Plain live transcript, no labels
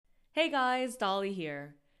Hey guys, Dolly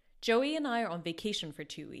here. Joey and I are on vacation for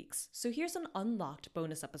 2 weeks, so here's an unlocked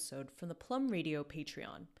bonus episode from the Plum Radio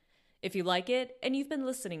Patreon. If you like it and you've been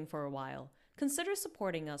listening for a while, consider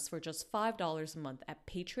supporting us for just $5 a month at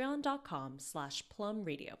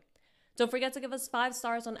patreon.com/plumradio. Don't forget to give us 5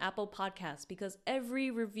 stars on Apple Podcasts because every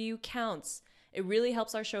review counts. It really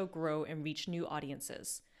helps our show grow and reach new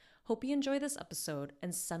audiences. Hope you enjoy this episode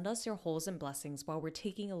and send us your holes and blessings while we're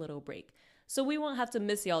taking a little break, so we won't have to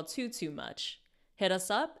miss y'all too much. Hit us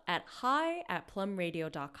up at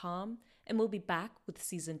hi@plumradio.com and we'll be back with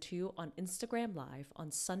season 2 on Instagram Live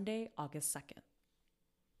on Sunday, August 2nd.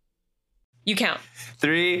 You count.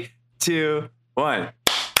 3, 2, 1.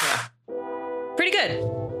 Pretty good.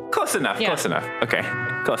 Close enough. Yeah. Close enough. Okay.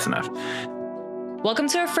 Close enough. Welcome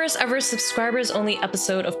to our first ever subscribers only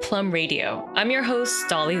episode of Plum Radio. I'm your host,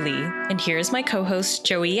 Dolly Lee, and here's my co-host,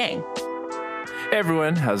 Joey Yang. Hey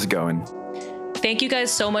everyone, how's it going? Thank you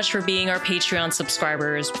guys so much for being our Patreon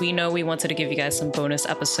subscribers. We know we wanted to give you guys some bonus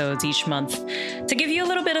episodes each month to give you a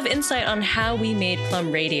little bit of insight on how we made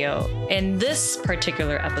Plum Radio. And this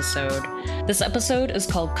particular episode, is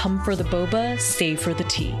called Come for the Boba, Stay for the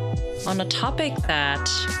Tea, on a topic that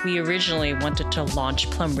we originally wanted to launch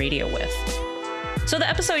Plum Radio with. So the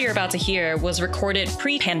episode you're about to hear was recorded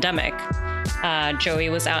pre-pandemic. Joey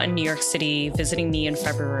was out in New York City visiting me in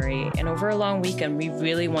February, and over a long weekend, we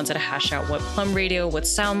really wanted to hash out what Plum Radio would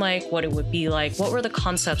sound like, what it would be like, what were the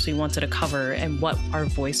concepts we wanted to cover, and what our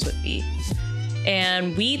voice would be.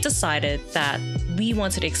 And we decided that we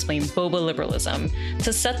wanted to explain boba liberalism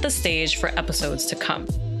to set the stage for episodes to come.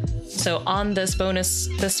 So on this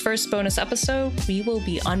first bonus episode, we will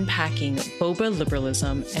be unpacking boba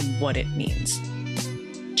liberalism and what it means.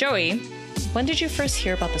 Joey, when did you first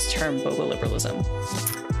hear about this term, boba liberalism?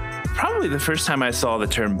 Probably the first time I saw the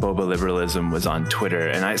term boba liberalism was on Twitter,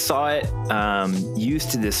 and I saw it used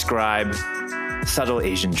to describe Subtle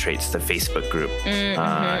Asian Traits, the Facebook group.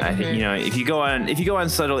 I think if you go on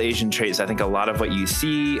Subtle Asian Traits, I think a lot of what you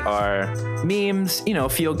see are memes,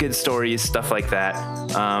 feel good stories, stuff like that,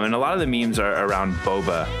 and a lot of the memes are around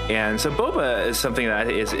boba. And so boba is something that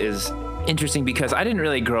is interesting because I didn't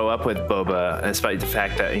really grow up with boba, despite the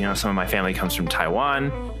fact that some of my family comes from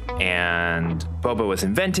Taiwan and boba was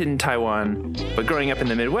invented in Taiwan. But growing up in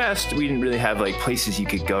the Midwest, we didn't really have places you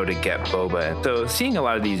could go to get boba. So seeing a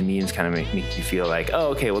lot of these memes kind of make you feel like, oh,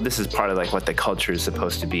 okay, well, this is part of what the culture is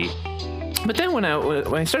supposed to be. But then when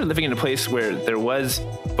I started living in a place where there was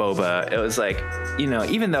boba, it was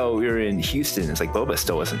even though we were in Houston, it's boba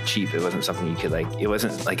still wasn't cheap. It wasn't something you could it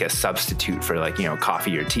wasn't a substitute for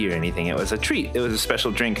coffee or tea or anything. It was a treat. It was a special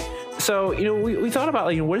drink. So, we thought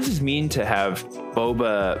about what does this mean to have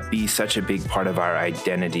boba be such a big part of our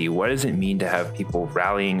identity? What does it mean to have people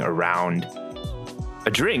rallying around a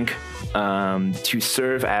drink to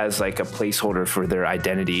serve as a placeholder for their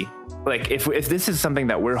identity? If this is something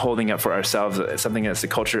that we're holding up for ourselves, something that's the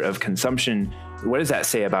culture of consumption, what does that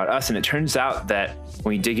say about us? And it turns out that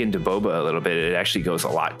when we dig into boba a little bit, it actually goes a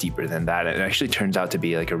lot deeper than that. It actually turns out to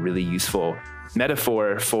be a really useful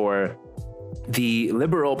metaphor for the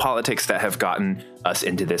liberal politics that have gotten us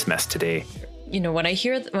into this mess today. When I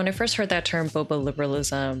first heard that term, boba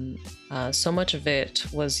liberalism, so much of it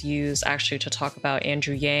was used actually to talk about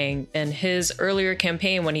Andrew Yang and his earlier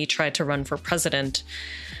campaign when he tried to run for president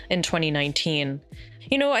in 2019.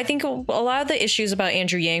 I think a lot of the issues about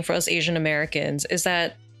Andrew Yang for us Asian Americans is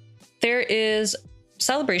that there is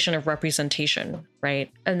celebration of representation,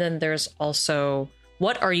 right? And then there's also,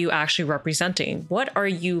 what are you actually representing? What are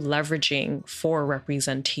you leveraging for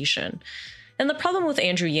representation? And the problem with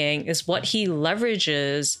Andrew Yang is what he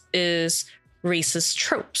leverages is racist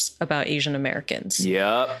tropes about Asian Americans.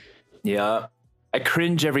 Yep. I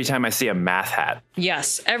cringe every time I see a math hat.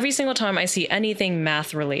 Yes, every single time I see anything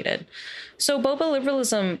math related. So boba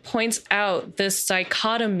liberalism points out this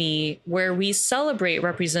dichotomy where we celebrate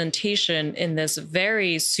representation in this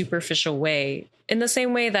very superficial way, in the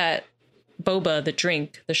same way that boba, the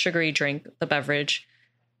drink, the sugary drink, the beverage,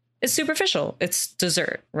 is superficial. It's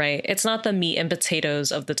dessert, right? It's not the meat and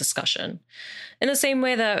potatoes of the discussion. In the same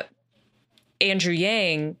way that Andrew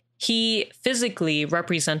Yang, he physically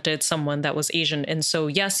represented someone that was Asian. And so,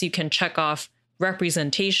 yes, you can check off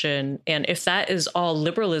representation. And if that is all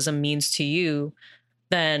liberalism means to you,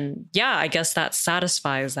 then yeah, I guess that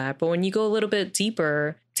satisfies that. But when you go a little bit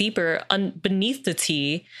deeper beneath the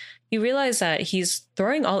tea, you realize that he's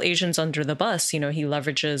throwing all Asians under the bus. He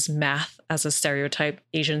leverages math as a stereotype,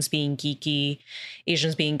 Asians being geeky,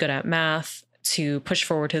 Asians being good at math. to push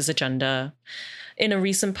forward his agenda. In a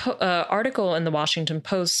recent article in the Washington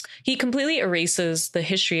Post, he completely erases the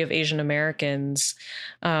history of Asian Americans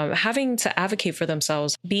having to advocate for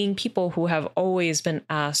themselves, being people who have always been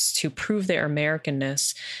asked to prove their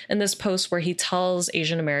Americanness. In this post where he tells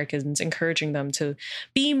Asian Americans, encouraging them to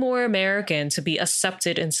be more American, to be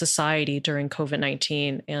accepted in society during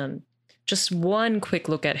COVID-19. And just one quick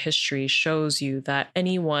look at history shows you that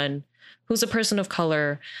anyone who's a person of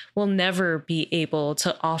color will never be able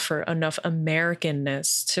to offer enough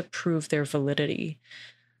Americanness to prove their validity.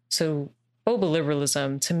 So boba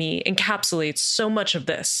liberalism, to me, encapsulates so much of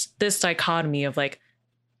this dichotomy of like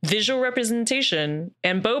visual representation,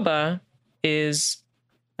 and boba is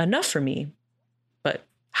enough for me. But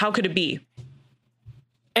how could it be?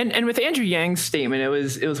 And with Andrew Yang's statement, it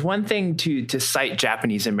was one thing to cite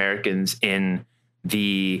Japanese Americans in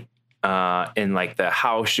the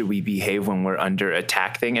how should we behave when we're under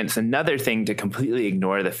attack thing. And it's another thing to completely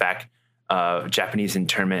ignore the fact of Japanese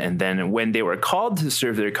internment. And then when they were called to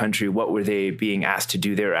serve their country, what were they being asked to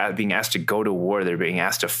do? They were being asked to go to war. They're being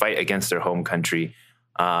asked to fight against their home country.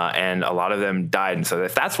 And a lot of them died. And so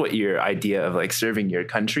if that's what your idea of like serving your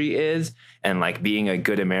country is, and like being a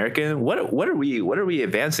good American, what are we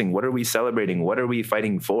advancing? What are we celebrating? What are we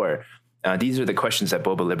fighting for? These are the questions that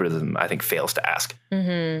boba liberalism, I think, fails to ask.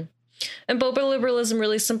 Mm-hmm. And boba liberalism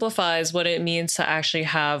really simplifies what it means to actually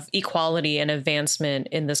have equality and advancement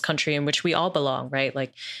in this country in which we all belong, right?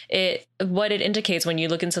 Like what it indicates when you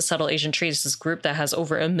look into Subtle Asian Traits, this group that has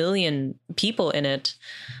over 1 million people in it,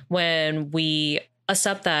 when we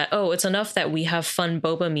accept that, oh, it's enough that we have fun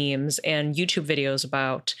boba memes and YouTube videos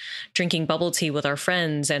about drinking bubble tea with our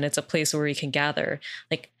friends, and it's a place where we can gather.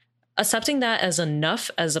 Like, accepting that as enough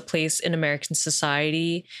as a place in American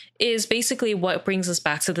society is basically what brings us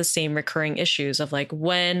back to the same recurring issues of like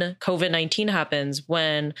when COVID-19 happens,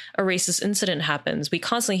 when a racist incident happens, we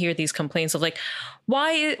constantly hear these complaints of like,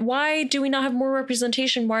 why do we not have more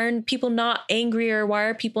representation? Why aren't people not angrier? Why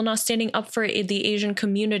are people not standing up for the Asian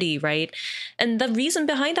community, right? And the reason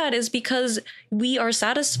behind that is because we are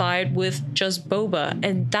satisfied with just boba.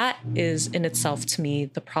 And that is in itself, to me,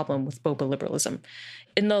 the problem with boba liberalism.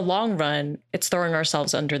 In the long run, it's throwing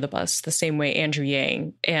ourselves under the bus the same way Andrew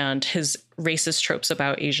Yang and his racist tropes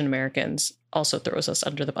about Asian Americans also throws us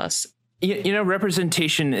under the bus. You know,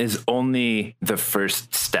 representation is only the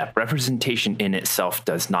first step. Representation in itself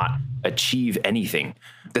does not achieve anything.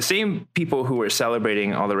 The same people who were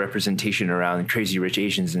celebrating all the representation around Crazy Rich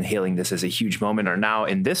Asians and hailing this as a huge moment are now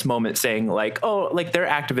in this moment saying like, oh, like their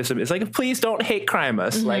activism is like, please don't hate crime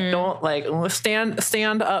us. Mm-hmm. Like, don't like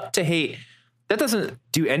stand up to hate. That doesn't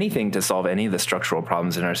do anything to solve any of the structural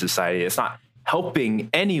problems in our society. It's not helping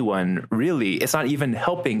anyone, really. It's not even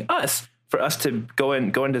helping us, for us to go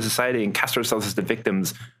into society and cast ourselves as the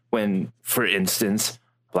victims when, for instance,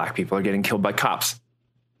 Black people are getting killed by cops.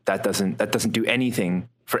 That doesn't do anything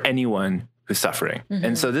for anyone who's suffering. Mm-hmm.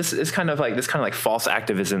 And so this is kind of like false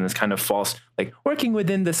activism, this kind of false, like working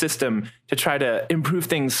within the system to try to improve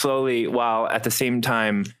things slowly while at the same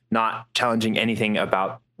time not challenging anything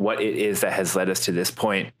about what it is that has led us to this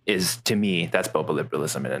point. Is, to me, that's boba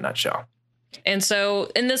liberalism in a nutshell. And so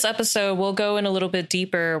in this episode, we'll go in a little bit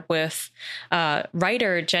deeper with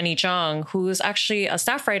writer Jenny Zhang, who is actually a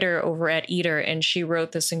staff writer over at Eater. And she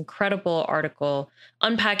wrote this incredible article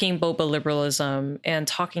unpacking boba liberalism and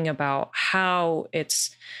talking about how it's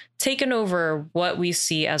taken over what we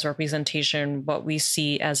see as representation, what we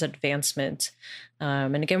see as advancement.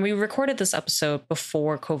 And again, we recorded this episode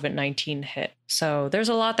before COVID-19 hit. So there's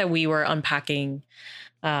a lot that we were unpacking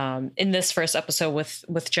in this first episode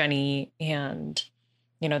with Jenny. And,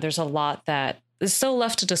 you know, there's a lot that is still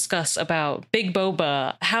left to discuss about Big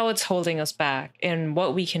Boba, how it's holding us back, and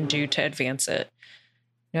what we can do to advance it.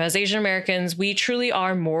 You know, as Asian Americans, we truly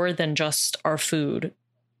are more than just our food.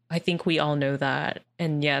 I think we all know that.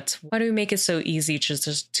 And yet, why do we make it so easy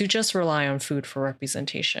to just rely on food for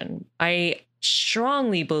representation? I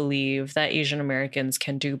strongly believe that Asian Americans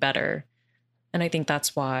can do better. And I think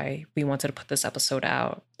that's why we wanted to put this episode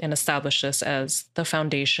out and establish this as the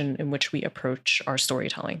foundation in which we approach our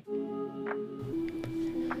storytelling.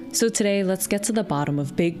 So today, let's get to the bottom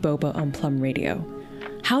of Big Boba on Plum Radio.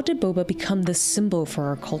 How did boba become this symbol for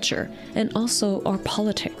our culture and also our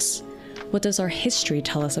politics? What does our history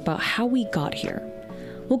tell us about how we got here?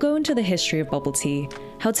 We'll go into the history of bubble tea,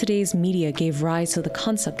 how today's media gave rise to the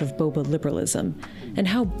concept of boba liberalism, and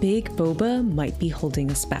how Big Boba might be holding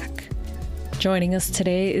us back. Joining us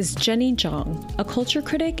today is Jenny Zhang, a culture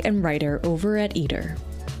critic and writer over at Eater.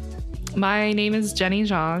 My name is Jenny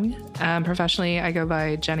Zhang. Professionally, I go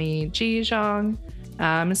by Jenny G. Zhang.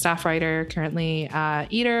 I'm a staff writer currently at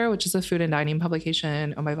Eater, which is a food and dining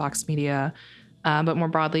publication owned by Vox Media. But more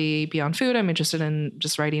broadly, beyond food, I'm interested in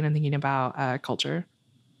just writing and thinking about culture.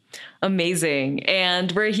 Amazing.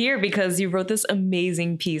 And we're here because you wrote this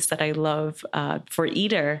amazing piece that I love for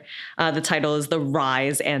Eater. The title is The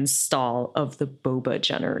Rise and Stall of the Boba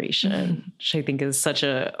Generation, which I think is such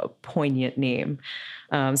a poignant name.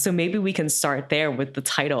 So maybe we can start there with the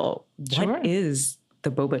title. Sure. What is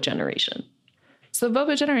the Boba Generation? So the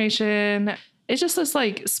Boba Generation is just this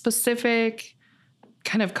like specific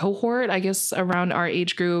kind of cohort, I guess, around our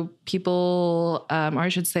age group, people, or I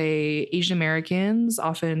should say Asian Americans,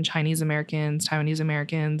 often Chinese Americans, Taiwanese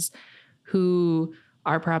Americans, who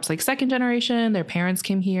are perhaps like second generation. Their parents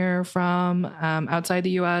came here from outside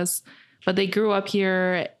the US, but they grew up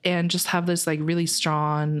here and just have this like really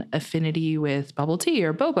strong affinity with bubble tea,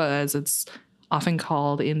 or boba, as it's often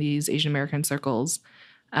called in these Asian American circles.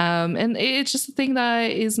 And it's just a thing that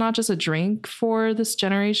is not just a drink for this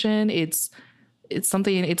generation. It's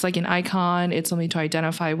something, it's like an icon. It's something to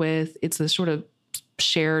identify with. It's a sort of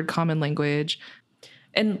shared common language.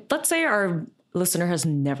 And let's say our listener has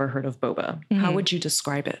never heard of boba. How would you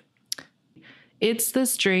describe it? It's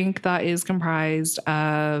this drink that is comprised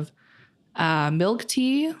of milk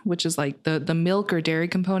tea, which is like the milk or dairy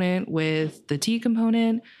component with the tea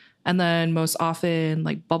component. And then most often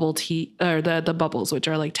like bubble tea, or the bubbles, which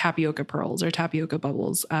are like tapioca pearls or tapioca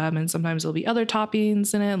bubbles. And sometimes there'll be other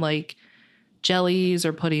toppings in it, like jellies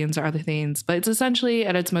or puddings or other things. But it's essentially,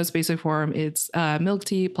 at its most basic form, it's milk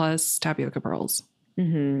tea plus tapioca pearls.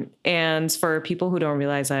 Mm-hmm. And for people who don't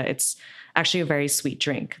realize that, it's actually a very sweet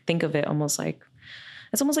drink. Think of it almost like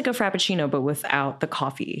a frappuccino, but without the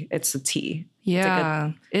coffee. It's a tea.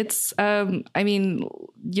 Yeah. It's I mean,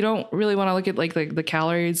 you don't really want to look at like the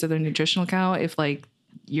calories or the nutritional count if like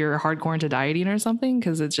you're hardcore into dieting or something,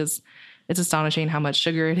 because it's astonishing how much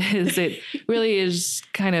sugar it is. It really is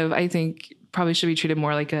kind of, I think, probably should be treated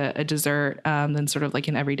more like a dessert than sort of like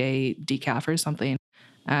an everyday decaf or something.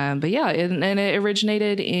 But yeah, and it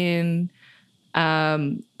originated in, I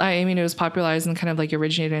mean, it was popularized and kind of like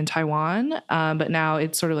originated in Taiwan, but now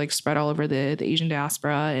it's sort of like spread all over the Asian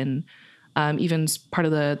diaspora, and even part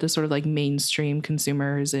of the sort of like mainstream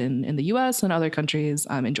consumers in the US and other countries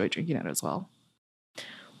enjoy drinking it as well.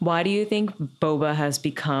 Why do you think boba has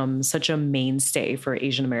become such a mainstay for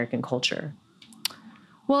Asian American culture?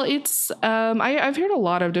 Well, it's I've heard a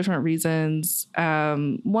lot of different reasons.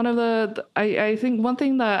 One of I think one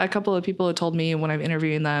thing that a couple of people have told me when I'm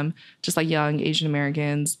interviewing them, just like young Asian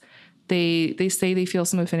Americans, they say they feel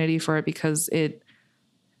some affinity for it because it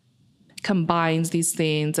combines these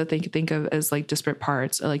things that they could think of as like disparate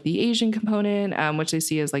parts, like the Asian component, which they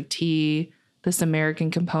see as like tea, this American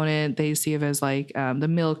component they see it as like the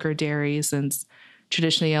milk or dairy, since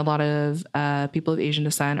traditionally a lot of people of Asian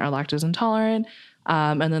descent are lactose intolerant.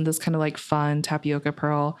 And then this kind of like fun tapioca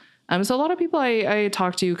pearl. So a lot of people I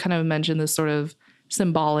talk to kind of mention this sort of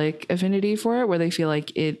symbolic affinity for it, where they feel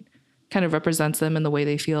like it kind of represents them in the way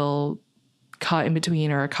they feel caught in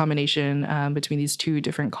between, or a combination between these two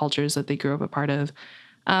different cultures that they grew up a part of.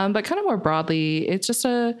 But kind of more broadly, it's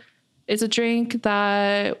a drink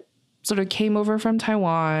that sort of came over from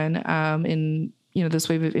Taiwan in, this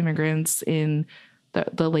wave of immigrants in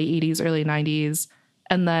the late 80s, early 90s.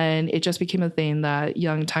 And then it just became a thing that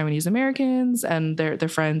young Taiwanese Americans and their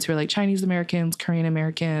friends who are like Chinese Americans, Korean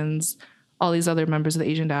Americans, all these other members of the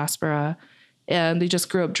Asian diaspora, and they just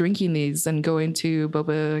grew up drinking these and going to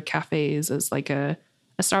boba cafes as like a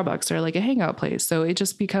Starbucks or like a hangout place. So it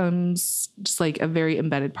just becomes just like a very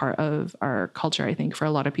embedded part of our culture, I think, for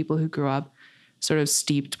a lot of people who grew up sort of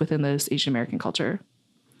steeped within this Asian American culture.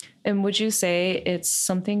 And would you say it's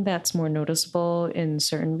something that's more noticeable in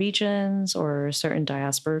certain regions or certain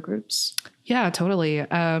diaspora groups? Yeah, totally.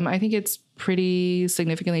 I think it's pretty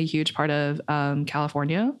significantly a huge part of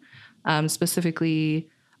California, specifically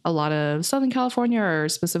a lot of Southern California, or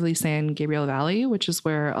specifically San Gabriel Valley, which is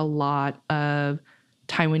where a lot of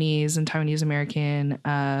Taiwanese and Taiwanese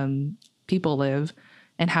American people live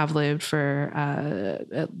and have lived for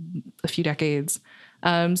a few decades.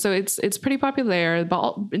 So it's pretty popular there,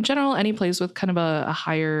 but in general, any place with kind of a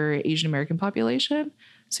higher Asian American population.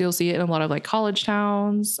 So you'll see it in a lot of like college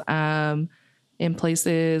towns, in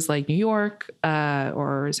places like New York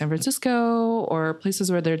or San Francisco, or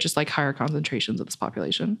places where there are just like higher concentrations of this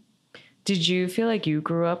population. Did you feel like you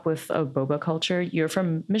grew up with a boba culture? You're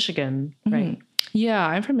from Michigan, right? Yeah,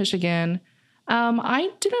 I'm from Michigan. I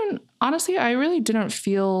really didn't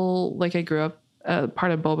feel like I grew up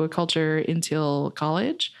part of boba culture until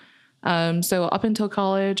college. So up until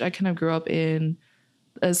college, I kind of grew up in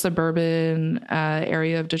a suburban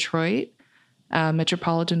area of Detroit.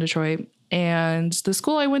 metropolitan Detroit. And the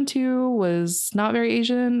school I went to was not very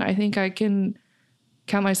Asian. I think I can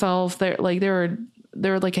count myself there. Like there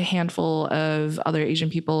were like a handful of other Asian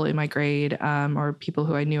people in my grade, or people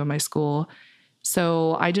who I knew in my school.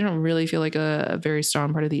 So I didn't really feel like a very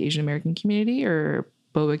strong part of the Asian American community or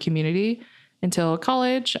boba community until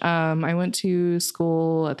college. I went to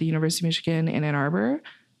school at the University of Michigan in Ann Arbor.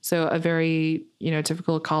 So a very,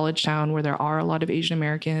 typical college town where there are a lot of Asian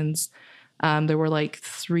Americans. There were like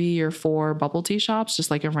 3 or 4 bubble tea shops just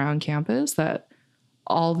like around campus that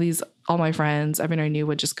all my friends, everyone I knew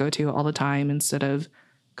would just go to all the time instead of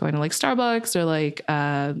going to like Starbucks or like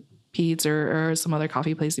Pete's or some other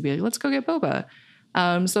coffee place to be like, let's go get boba.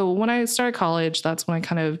 So when I started college, that's when I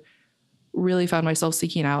kind of really found myself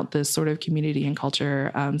seeking out this sort of community and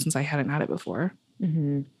culture, since I hadn't had it before.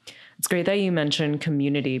 Mm-hmm. It's great that you mentioned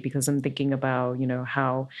community, because I'm thinking about,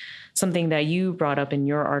 how something that you brought up in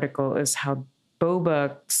your article is how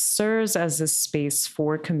boba serves as a space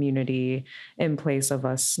for community in place of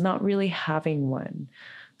us not really having one.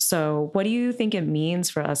 So what do you think it means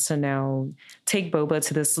for us to now take boba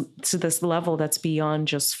to this level that's beyond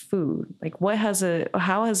just food? Like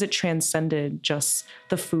how has it transcended just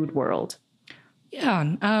the food world?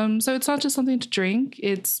 Yeah. So it's not just something to drink.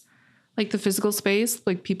 It's like the physical space,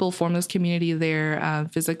 like people form this community there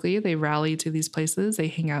physically. They rally to these places. They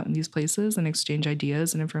hang out in these places and exchange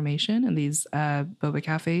ideas and information in these boba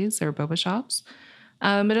cafes or boba shops.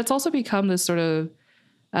 But it's also become this sort of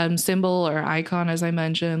symbol or icon, as I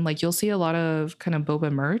mentioned. Like you'll see a lot of kind of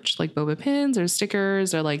boba merch, like boba pins or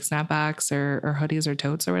stickers or like snapbacks or hoodies or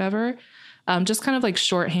totes or whatever. Just kind of like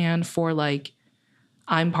shorthand for like,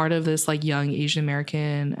 I'm part of this like young Asian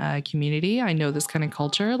American community. I know this kind of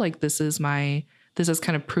culture. Like this is kind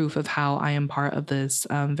of proof of how I am part of this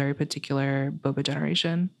very particular boba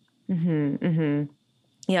generation. Mm-hmm, mm-hmm.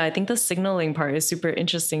 Yeah, I think the signaling part is super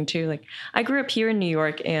interesting too. Like I grew up here in New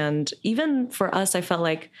York, and even for us, I felt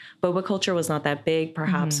like boba culture was not that big.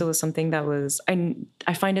 Perhaps it was something that was,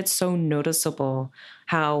 I find it so noticeable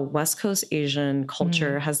how West Coast Asian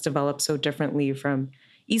culture has developed so differently from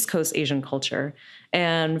East Coast Asian culture.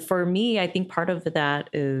 And for me, I think part of that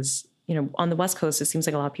is, on the West Coast, it seems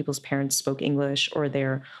like a lot of people's parents spoke English or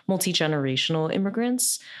they're multi-generational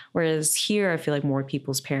immigrants. Whereas here, I feel like more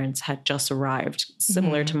people's parents had just arrived,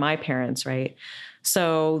 similar to my parents, right?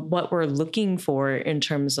 So what we're looking for in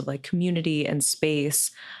terms of like community and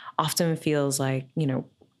space often feels like,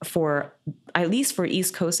 at least for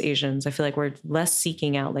East Coast Asians, I feel like we're less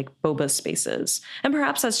seeking out like boba spaces. And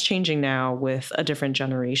perhaps that's changing now with a different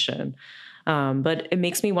generation. But it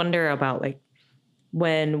makes me wonder about like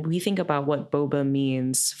when we think about what boba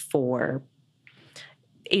means for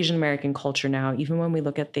Asian American culture now, even when we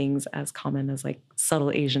look at things as common as like subtle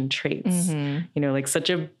Asian traits, like such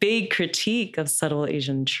a big critique of subtle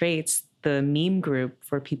Asian traits, the meme group,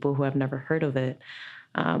 for people who have never heard of it,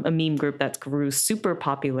 a meme group that grew super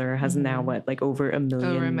popular has now over a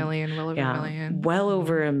million. Over a million, well over a million. Well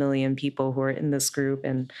over a million people who are in this group.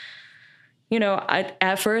 And,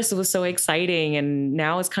 at first it was so exciting, and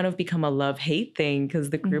now it's kind of become a love-hate thing because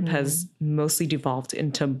the group has mostly devolved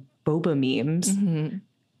into boba memes.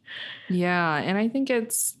 Yeah, and I think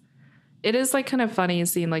it is like kind of funny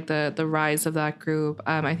seeing like the rise of that group.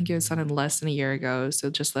 I think it was done in less than a year ago. So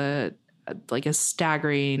just a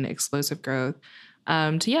staggering explosive growth.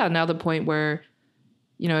 Now the point where,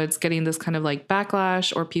 it's getting this kind of like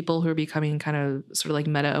backlash, or people who are becoming kind of sort of like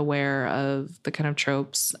meta aware of the kind of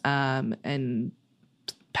tropes and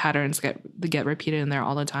patterns that get repeated in there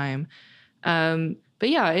all the time. But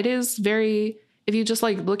yeah, it is very, if you just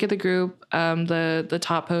like look at the group, the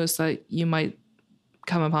top posts that you might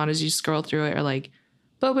come upon as you scroll through it are like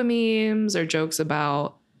boba memes or jokes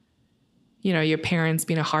about, your parents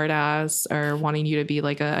being a hard ass or wanting you to be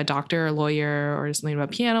like a doctor or lawyer, or something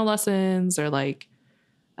about piano lessons, or like,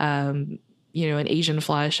 an Asian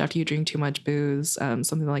flush after you drink too much booze,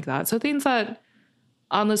 something like that. So things that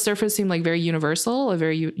on the surface seem like very universal, a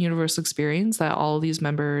very universal experience that all of these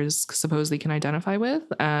members supposedly can identify with.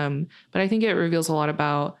 But I think it reveals a lot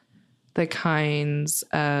about the kinds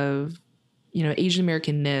of, Asian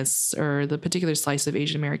Americanness, or the particular slice of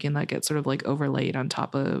Asian American that gets sort of like overlaid on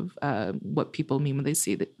top of what people mean when they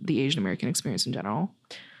see the Asian American experience in general.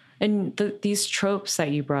 And these tropes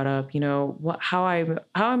that you brought up, how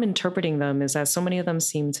I'm interpreting them is that so many of them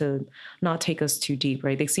seem to not take us too deep,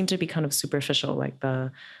 right? They seem to be kind of superficial, like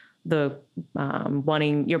the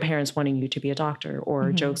wanting your parents wanting you to be a doctor,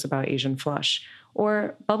 or jokes about Asian flush,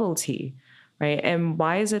 or bubble tea, right? And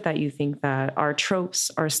why is it that you think that our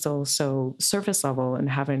tropes are still so surface level and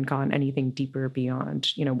haven't gone anything deeper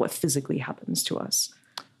beyond, what physically happens to us?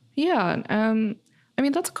 Yeah. I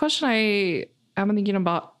mean, that's a question I've been thinking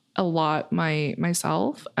about a lot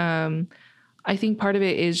myself. I think part of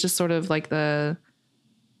it is just sort of like the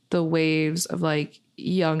waves of like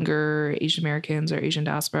younger Asian Americans or Asian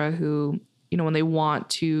diaspora who, when they want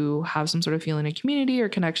to have some sort of feeling of community or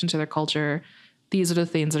connection to their culture, these are the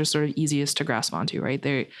things that are sort of easiest to grasp onto, right?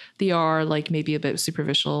 They are like maybe a bit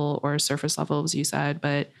superficial or surface level, as you said,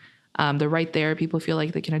 but they're right there. People feel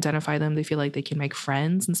like they can identify them. They feel like they can make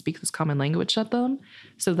friends and speak this common language with them.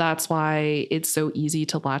 So that's why it's so easy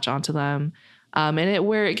to latch onto them. And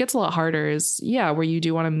where it gets a lot harder is, where you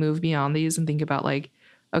do want to move beyond these and think about like,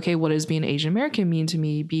 okay, what does being Asian American mean to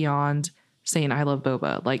me beyond saying I love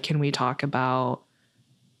boba? Like, can we talk about,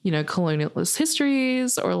 colonialist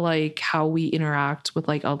histories or like how we interact with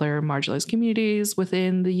like other marginalized communities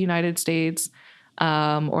within the United States?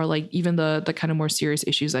 Or like even the kind of more serious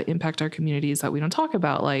issues that impact our communities that we don't talk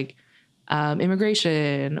about, like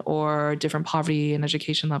immigration or different poverty and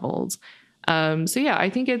education levels. So yeah, I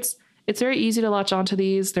think it's very easy to latch onto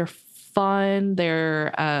these. They're fun.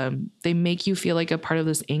 They make you feel like a part of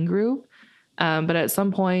this in-group. But at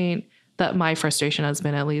some point, that my frustration has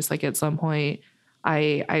been, at least like at some point,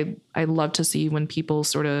 I love to see when people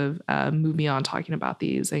sort of move beyond talking about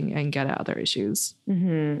these and get at other issues.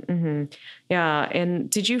 Mm-hmm, mm-hmm. Yeah. And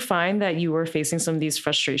did you find that you were facing some of these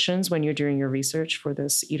frustrations when you're doing your research for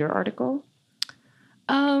this Eater article?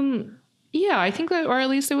 Yeah, I think that, or at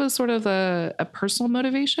least it was sort of a personal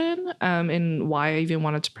motivation in why I even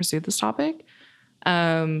wanted to pursue this topic.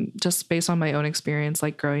 Just based on my own experience,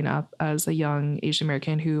 like growing up as a young Asian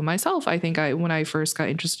American who myself, I think when I first got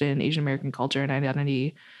interested in Asian American culture and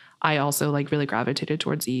identity, I also like really gravitated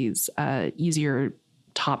towards these easier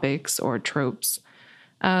topics or tropes.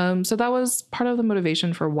 So that was part of the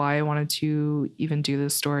motivation for why I wanted to even do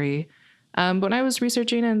this story. But when I was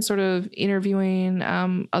researching and sort of interviewing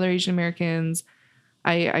other Asian Americans,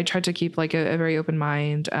 I tried to keep like a very open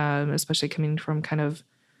mind, especially coming from kind of,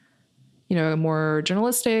 a more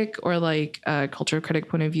journalistic or like a culture critic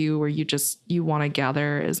point of view where you want to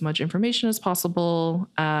gather as much information as possible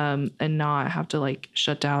and not have to like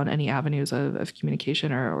shut down any avenues of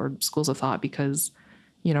communication or schools of thought because,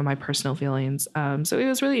 my personal feelings. So it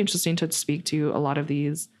was really interesting to speak to a lot of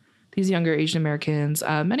these younger Asian Americans,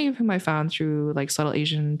 many of whom I found through like Subtle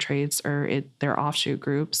Asian Traits or their offshoot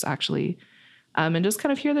groups actually, and just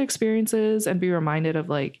kind of hear their experiences and be reminded of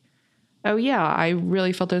like, oh yeah, I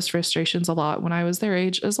really felt those frustrations a lot when I was their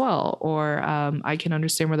age as well. Or I can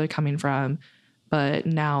understand where they're coming from, but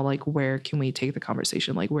now like, where can we take the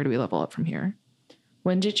conversation? Like, where do we level up from here?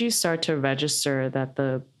 When did you start to register that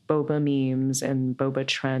the boba memes and boba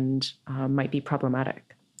trend might be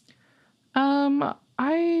problematic?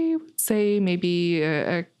 I would say maybe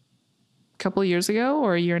a couple of years ago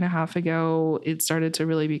or a year and a half ago, it started to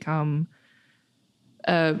really become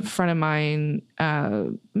a friend of mine,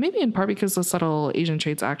 maybe in part because of Subtle Asian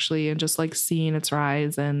Traits actually, and just like seeing its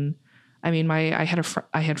rise. And I mean, I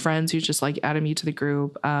had friends who just like added me to the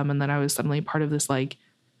group. And then I was suddenly part of this, like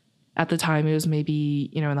at the time it was maybe,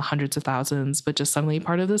 in the hundreds of thousands, but just suddenly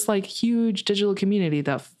part of this like huge digital community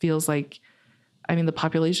that feels like, I mean, the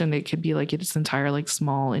population, it could be like its entire like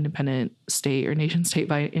small independent state or nation state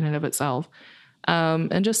by in and of itself.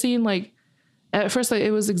 And just seeing like, at first,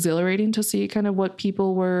 it was exhilarating to see kind of what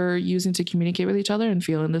people were using to communicate with each other and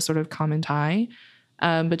feeling this sort of common tie.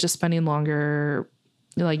 But just spending longer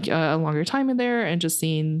time in there and just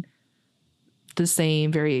seeing the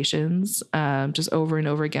same variations, just over and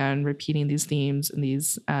over again, repeating these themes and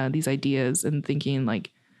these ideas and thinking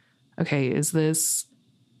like, okay, is this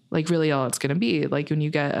like really all it's going to be? Like when you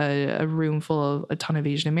get a room full of a ton of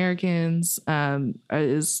Asian Americans,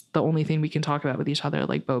 is the only thing we can talk about with each other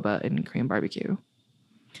like boba and Korean barbecue.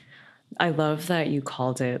 I love that you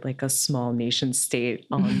called it like a small nation state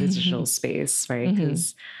on the digital space, right?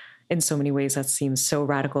 Because in so many ways that seems so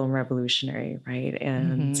radical and revolutionary, right?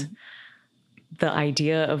 And the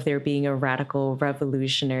idea of there being a radical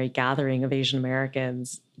revolutionary gathering of Asian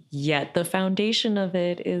Americans, yet the foundation of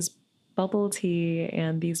it is bubble tea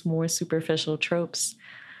and these more superficial tropes,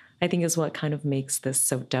 I think is what kind of makes this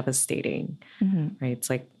so devastating, right? It's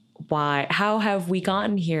like, how have we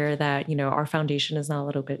gotten here that, our foundation is not a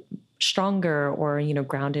little bit stronger or,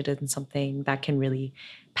 grounded in something that can really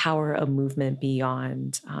power a movement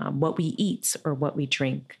beyond what we eat or what we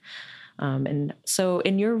drink. And so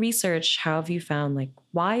in your research, how have you found, like,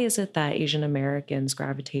 why is it that Asian Americans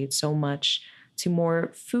gravitate so much to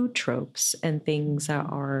more food tropes and things that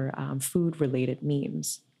are food-related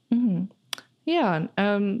memes? Yeah.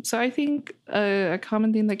 So I think a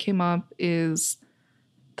common theme that came up is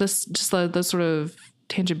this, just the sort of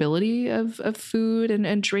tangibility of food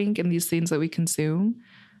and drink and these things that we consume.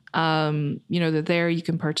 They're there, you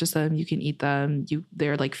can purchase them, you can eat them,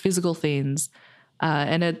 they're like physical things.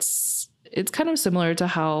 And it's kind of similar to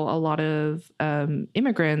how a lot of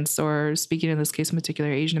immigrants, or speaking in this case in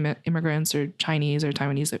particular, Asian immigrants or Chinese or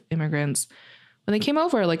Taiwanese immigrants, when they came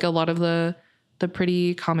over, like a lot of the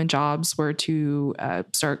pretty common jobs were to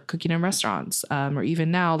start cooking in restaurants. Or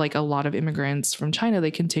even now, like a lot of immigrants from China,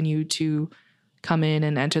 they continue to come in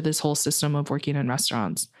and enter this whole system of working in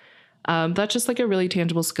restaurants. That's just like a really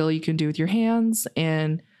tangible skill you can do with your hands,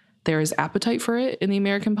 and there is appetite for it in the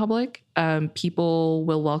American public. People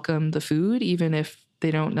will welcome the food, even if they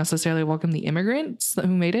don't necessarily welcome the immigrants who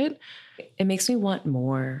made it. It makes me want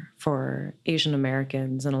more for Asian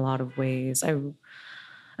Americans in a lot of ways.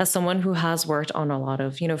 As someone who has worked on a lot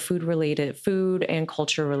of, food and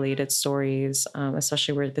culture related stories,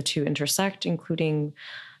 especially where the two intersect, including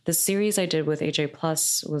the series I did with AJ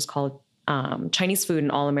Plus was called Chinese Food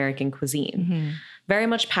and All-American Cuisine. Mm-hmm. Very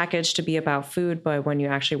much packaged to be about food, but when you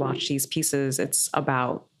actually watch these pieces, it's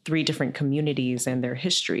about 3 different communities and their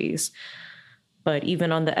histories. But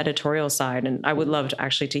even on the editorial side, and I would love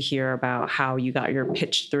to hear about how you got your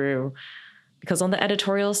pitch through, because on the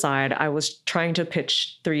editorial side, I was trying to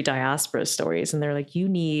pitch 3 diaspora stories, and they're like, you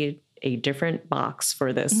need a different box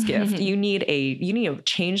for this gift. You need to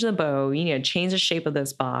change the bow. You need to change the shape of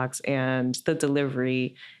this box, and the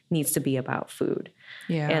delivery needs to be about food.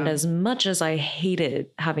 Yeah. And as much as I hated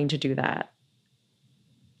having to do that,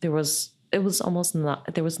 there was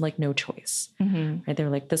like no choice. Mm-hmm. Right? They were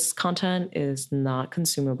like, this content is not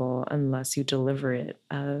consumable unless you deliver it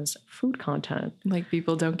as food content. Like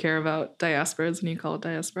people don't care about diasporas when you call it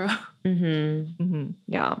diaspora. Mm-hmm. Mm-hmm.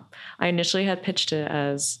 Yeah. I initially had pitched it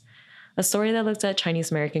as a story that looked at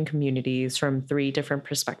Chinese American communities from 3 different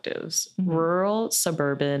perspectives: rural,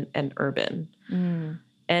 suburban, and urban. Mm.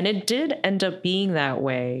 And it did end up being that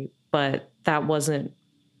way, but that wasn't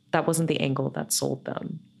the angle that sold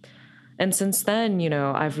them. And since then,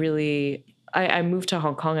 I moved to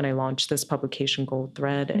Hong Kong and I launched this publication, Gold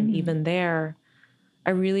Thread. And even there,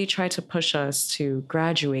 I really tried to push us to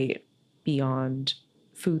graduate beyond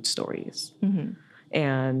food stories. Mm-hmm.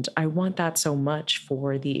 And I want that so much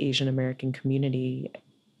for the Asian American community.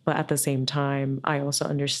 But at the same time, I also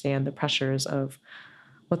understand the pressures of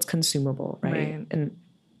what's consumable, right? And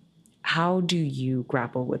how do you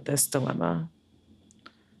grapple with this dilemma?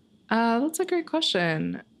 That's a great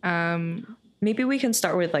question. Maybe we can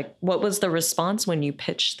start with what was the response when you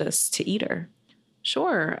pitched this to Eater?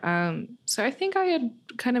 Sure. So I think I had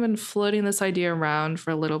kind of been floating this idea around for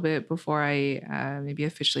a little bit before I maybe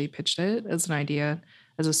officially pitched it as an idea,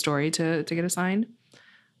 as a story to get assigned.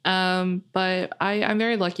 But I'm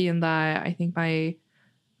very lucky in that I think my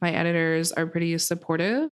editors are pretty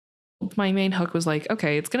supportive. My main hook was like,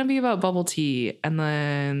 okay, it's going to be about bubble tea, and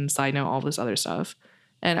then side note, all this other stuff.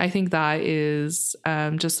 And I think that is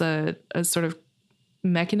just a sort of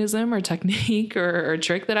mechanism or technique or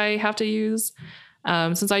trick that I have to use.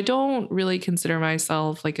 Since I don't really consider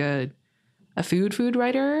myself like a food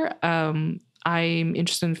writer, I'm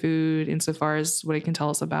interested in food insofar as what it can tell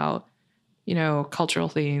us about, cultural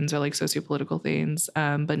things or like sociopolitical things,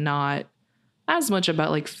 but not as much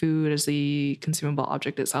about like food as the consumable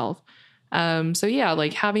object itself. So yeah,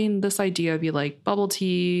 like having this idea be like bubble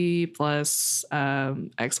tea plus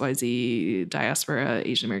XYZ diaspora,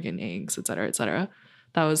 Asian American inks, et cetera.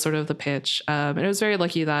 That was sort of the pitch. And it was very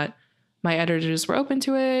lucky that my editors were open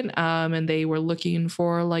to it, and they were looking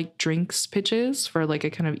for like drinks pitches for like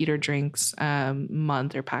a kind of Eater Drinks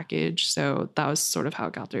month or package. So that was sort of how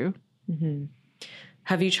it got through. Mm-hmm.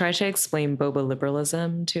 Have you tried to explain boba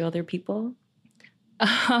liberalism to other people?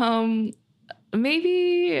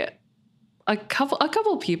 Maybe a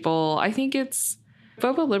couple people. I think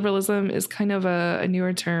boba liberalism is kind of a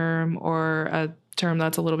newer term, or a term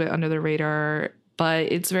that's a little bit under the radar,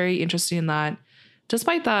 but it's very interesting that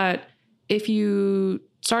despite that, if you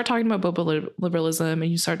start talking about boba liberalism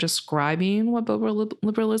and you start describing what boba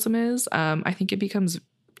liberalism is, I think it becomes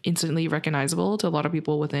instantly recognizable to a lot of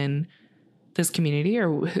people within this community or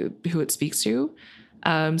who it speaks to.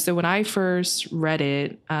 So when I first read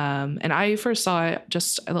it, and I first saw it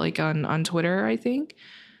just like on Twitter, I think,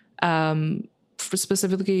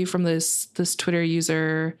 specifically from this Twitter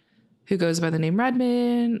user who goes by the name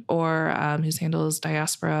Redman, or his handle is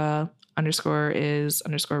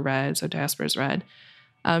diaspora_is_red. So diaspora is red.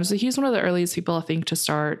 So he's one of the earliest people, I think, to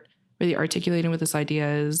start really articulating what this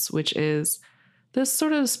idea is, which is this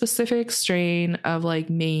sort of specific strain of like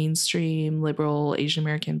mainstream liberal Asian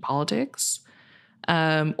American politics.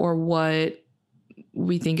 Or what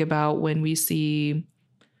we think about when we see,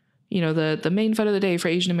 the main fun of the day for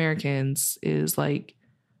Asian Americans is like,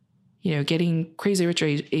 getting Crazy Rich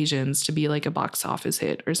Asians to be like a box office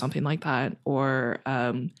hit or something like that. Or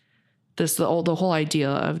the whole idea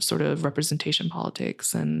of sort of representation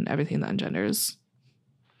politics and everything that engenders.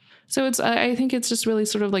 So I think it's just really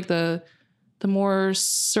sort of like the more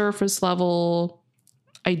surface level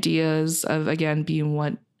ideas of, again, being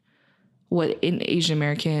what an Asian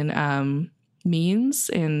American means,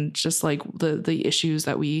 and just like the issues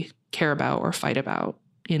that we care about or fight about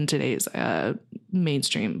in today's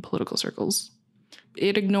mainstream political circles.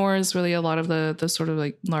 It ignores really a lot of the sort of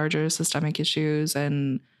like larger systemic issues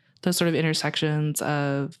and the sort of intersections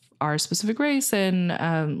of our specific race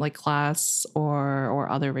and like class or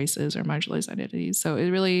other races or marginalized identities. So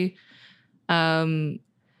it really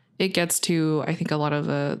it gets to, I think, a lot of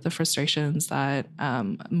the frustrations that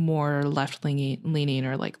more left-leaning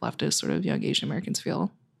or like leftist sort of young Asian Americans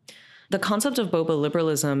feel. The concept of boba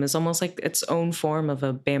liberalism is almost like its own form of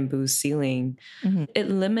a bamboo ceiling. Mm-hmm. It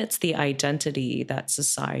limits the identity that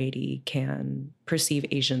society can perceive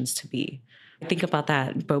Asians to be. Think about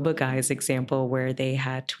that Boba Guys example where they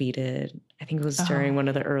had tweeted, I think it was during one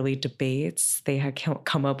of the early debates, they had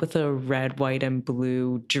come up with a red, white, and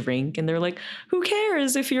blue drink. And they're like, who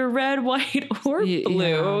cares if you're red, white, or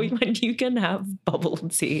blue when you can have bubble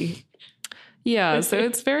tea? Yeah, so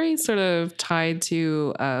it's very sort of tied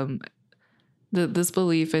to this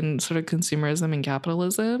belief in sort of consumerism and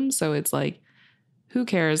capitalism. So it's like, who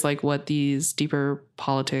cares like what these deeper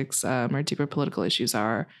politics or deeper political issues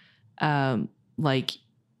are? Like,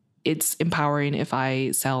 it's empowering if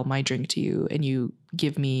I sell my drink to you and you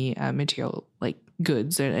give me material like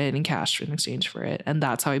goods and in cash in exchange for it. And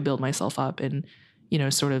that's how I build myself up and,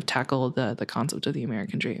 sort of tackle the concept of the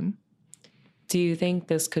American dream. Do you think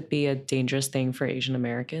this could be a dangerous thing for Asian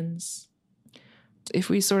Americans? If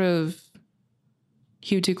we sort of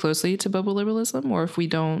hew too closely to boba liberalism, or if we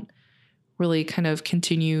don't really kind of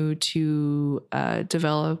continue to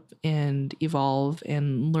develop and evolve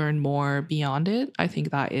and learn more beyond it, I think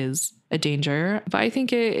that is a danger. But I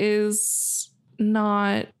think it is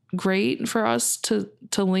not great for us to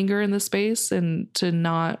linger in the space and to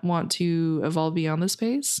not want to evolve beyond the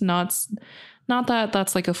space. Not that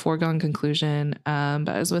that's like a foregone conclusion, but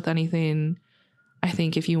as with anything, I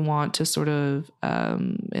think if you want to sort of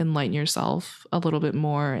enlighten yourself a little bit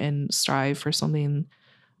more and strive for something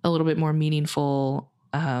a little bit more meaningful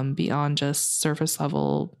beyond just surface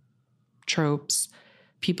level tropes,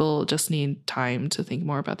 people just need time to think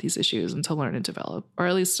more about these issues and to learn and develop. Or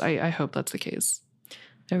at least I hope that's the case.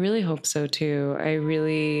 I really hope so too.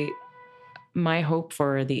 My hope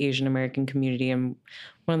for the Asian American community, and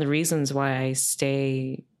one of the reasons why I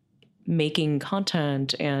stay making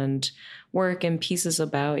content and work and pieces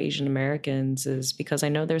about Asian Americans, is because I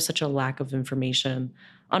know there's such a lack of information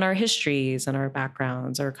on our histories and our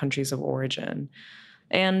backgrounds, our countries of origin.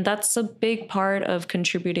 And that's a big part of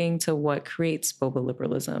contributing to what creates boba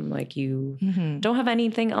liberalism. Like, you don't have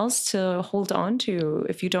anything else to hold on to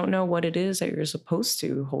if you don't know what it is that you're supposed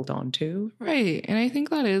to hold on to. Right. And I think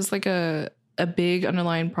that is like a big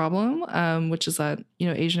underlying problem, which is that,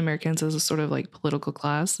 Asian Americans as a sort of like political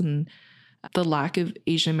class, and the lack of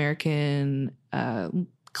Asian American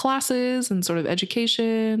classes and sort of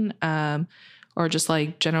education, or just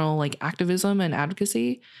like general like activism and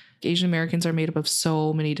advocacy. Asian Americans are made up of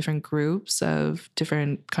so many different groups of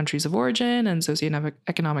different countries of origin and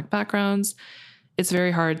socioeconomic backgrounds. It's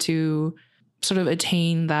very hard to sort of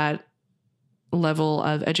attain that level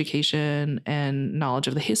of education and knowledge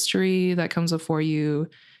of the history that comes before you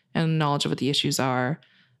and knowledge of what the issues are.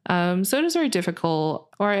 So it is very difficult,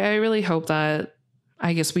 or I really hope that,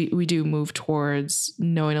 I guess we do move towards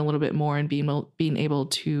knowing a little bit more and being able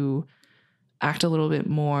to act a little bit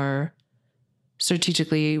more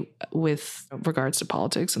strategically with regards to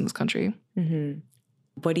politics in this country. Mm-hmm.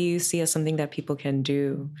 What do you see as something that people can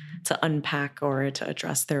do to unpack or to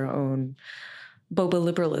address their own boba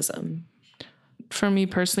liberalism? For me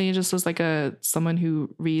personally, just as like someone who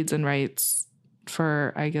reads and writes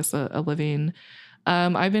for, I guess, a living,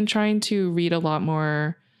 I've been trying to read a lot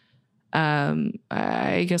more,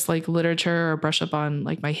 I guess, like literature, or brush up on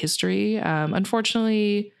like my history.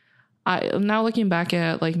 Unfortunately, now looking back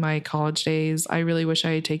at like my college days, I really wish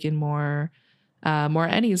I had taken more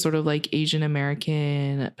any sort of like Asian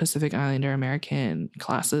American, Pacific Islander American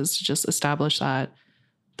classes to just establish that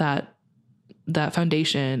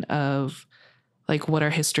foundation of like what our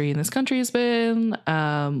history in this country has been,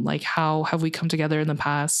 like how have we come together in the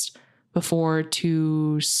past before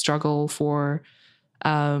to struggle for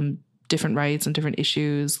different rights and different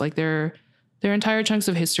issues. Like there are entire chunks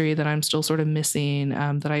of history that I'm still sort of missing,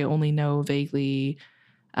 that I only know vaguely.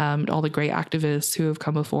 all the great activists who have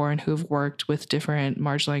come before and who have worked with different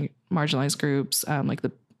marginalized groups.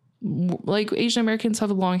 Like Asian Americans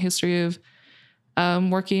have a long history of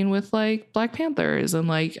working with like Black Panthers and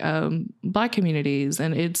like Black communities,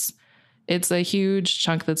 and it's a huge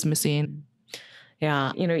chunk that's missing.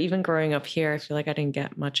 Yeah, even growing up here, I feel like I didn't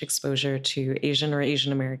get much exposure to Asian or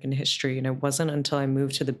Asian American history. And it wasn't until I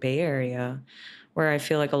moved to the Bay Area where I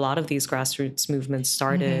feel like a lot of these grassroots movements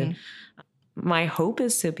started. Mm-hmm. My hope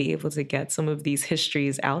is to be able to get some of these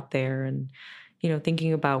histories out there and,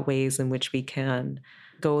 thinking about ways in which we can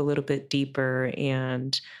go a little bit deeper.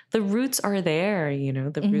 And the roots are there, the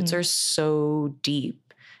mm-hmm. roots are so deep.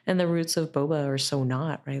 And the roots of boba are so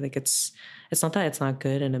not, right? Like it's not that it's not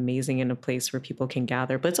good and amazing in a place where people can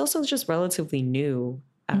gather, but it's also just relatively new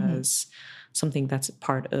mm-hmm. as something that's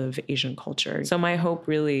part of Asian culture. So my hope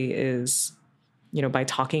really is, by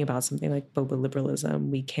talking about something like boba liberalism,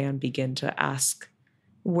 we can begin to ask,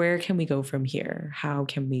 where can we go from here? How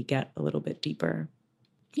can we get a little bit deeper?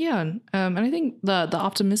 Yeah. And I think the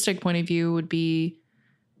optimistic point of view would be,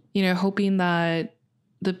 hoping that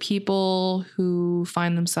the people who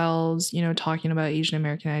find themselves, talking about Asian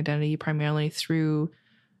American identity primarily through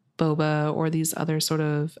boba or these other sort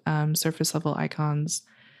of surface level icons,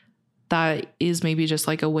 that is maybe just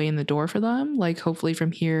like a way in the door for them. Like hopefully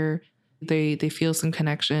from here, they feel some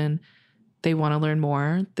connection. They want to learn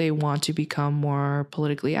more. They want to become more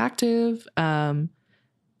politically active. And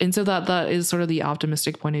so that is sort of the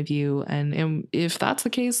optimistic point of view. And if that's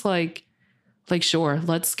the case, like sure,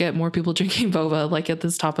 let's get more people drinking boba, like at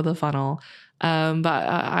this top of the funnel. But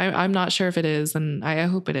I'm not sure if it is, and I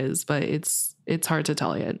hope it is, but it's hard to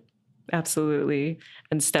tell yet. Absolutely.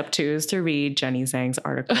 And step 2 is to read Jenny Zhang's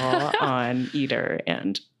article on Eater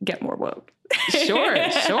and get more woke. Sure.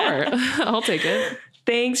 I'll take it.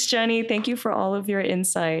 Thanks, Jenny. Thank you for all of your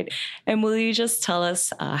insight. And will you just tell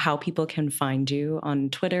us how people can find you on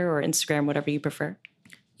Twitter or Instagram, whatever you prefer?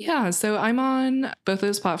 Yeah, so I'm on both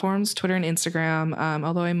those platforms, Twitter and Instagram,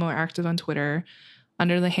 although I'm more active on Twitter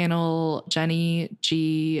under the handle Jenny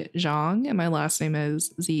G. Zhang, and my last name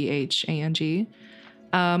is Zhang.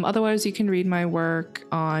 Otherwise, you can read my work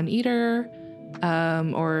on Eater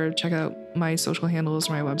or check out my social handles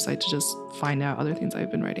or my website to just find out other things I've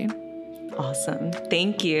been writing. Awesome.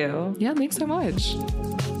 Thank you. Yeah, thanks so much.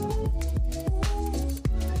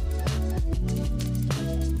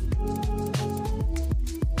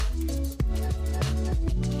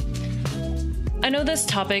 I know this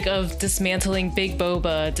topic of dismantling big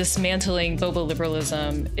boba, dismantling boba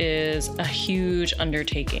liberalism is a huge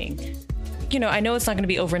undertaking. I know it's not going to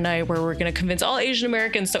be overnight where we're going to convince all Asian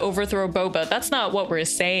Americans to overthrow boba. That's not what we're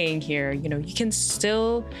saying here. You can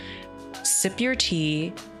still sip your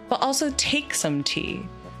tea, but also take some tea.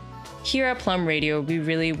 Here at Plum Radio, we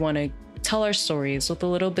really want to tell our stories with a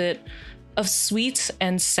little bit of sweet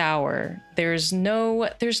and sour. There's no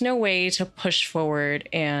way to push forward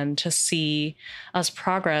and to see us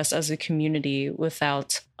progress as a community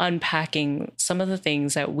without unpacking some of the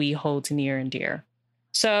things that we hold near and dear.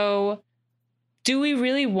 So, do we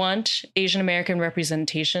really want Asian American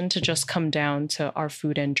representation to just come down to our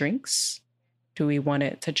food and drinks? Do we want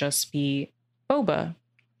it to just be boba?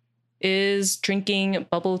 Is drinking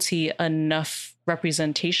bubble tea enough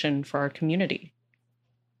representation for our community?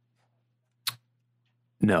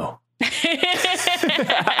 No. The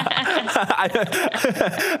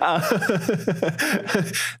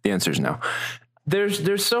answer is no.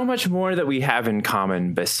 There's so much more that we have in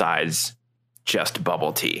common besides just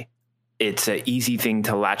bubble tea. It's an easy thing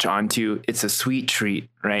to latch onto. It's a sweet treat,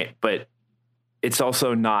 right? But it's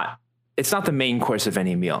also not the main course of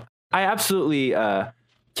any meal. I absolutely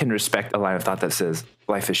can respect a line of thought that says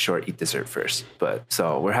life is short, eat dessert first.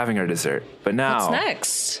 So we're having our dessert. But now what's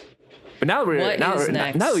next? But now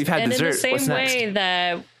that we've had dessert, what's next? And in the same way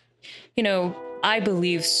that, I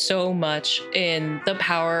believe so much in the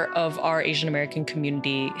power of our Asian American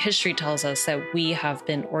community. History tells us that we have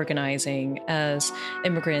been organizing as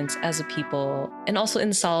immigrants, as a people, and also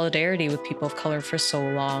in solidarity with people of color for so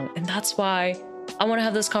long. And that's why I want to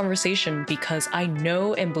have this conversation, because I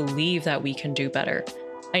know and believe that we can do better.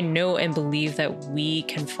 I know and believe that we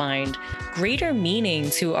can find greater meaning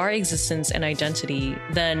to our existence and identity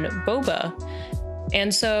than boba.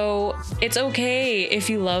 And so it's okay if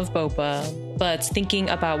you love boba, but thinking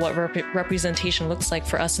about what representation looks like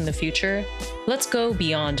for us in the future, let's go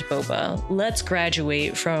beyond boba. Let's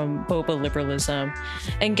graduate from boba liberalism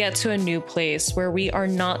and get to a new place where we are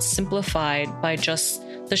not simplified by just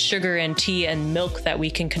the sugar and tea and milk that we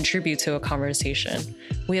can contribute to a conversation.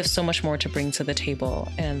 We have so much more to bring to the table,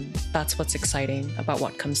 and that's what's exciting about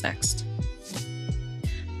what comes next.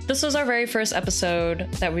 this was our very first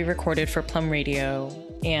episode that we recorded for Plum Radio.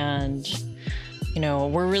 And,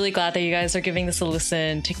 we're really glad that you guys are giving this a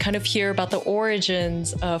listen to kind of hear about the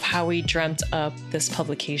origins of how we dreamt up this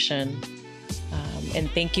publication.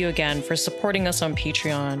 And thank you again for supporting us on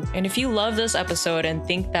Patreon. And if you love this episode and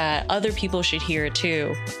think that other people should hear it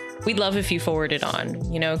too, we'd love if you forward it on.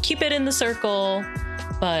 Keep it in the circle.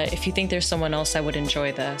 But if you think there's someone else that would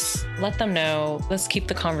enjoy this, let them know. Let's keep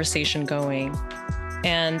the conversation going.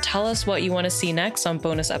 And tell us what you want to see next on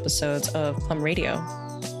bonus episodes of Plum Radio.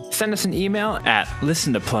 Send us an email at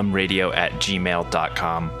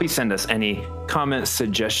listentoplumradio@gmail.com. Please send us any comments,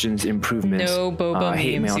 suggestions, improvements. No boba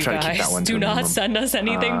hate memes, mail. you Try to keep that guys. one Do not send us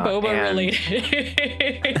anything boba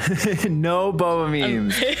related. No boba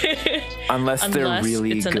memes. Unless they're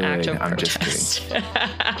really it's an good. act of I'm protest. just kidding.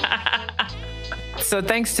 So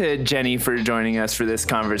thanks to Jenny for joining us for this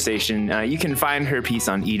conversation. You can find her piece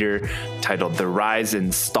on Eater titled The Rise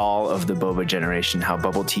and Stall of the Boba Generation, How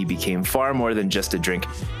Bubble Tea Became Far More Than Just a Drink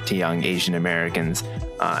to Young Asian Americans.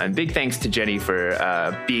 And big thanks to Jenny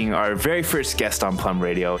for being our very first guest on Plum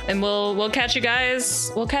Radio. And we'll catch you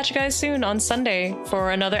guys. We'll catch you guys soon on Sunday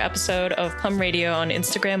for another episode of Plum Radio on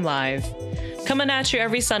Instagram Live. Coming at you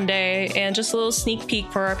every Sunday, and just a little sneak peek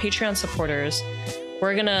for our Patreon supporters.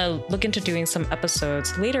 We're going to look into doing some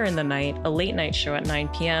episodes later in the night, a late night show at 9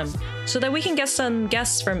 p.m., so that we can get some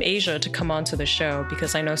guests from Asia to come onto the show,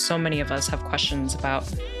 because I know so many of us have questions about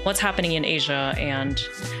what's happening in Asia, and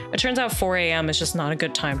it turns out 4 a.m. is just not a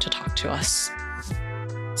good time to talk to us.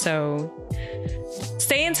 So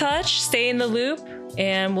stay in touch, stay in the loop,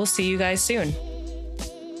 and we'll see you guys soon.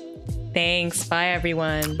 Thanks. Bye,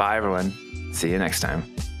 everyone. Bye, everyone. See you next time.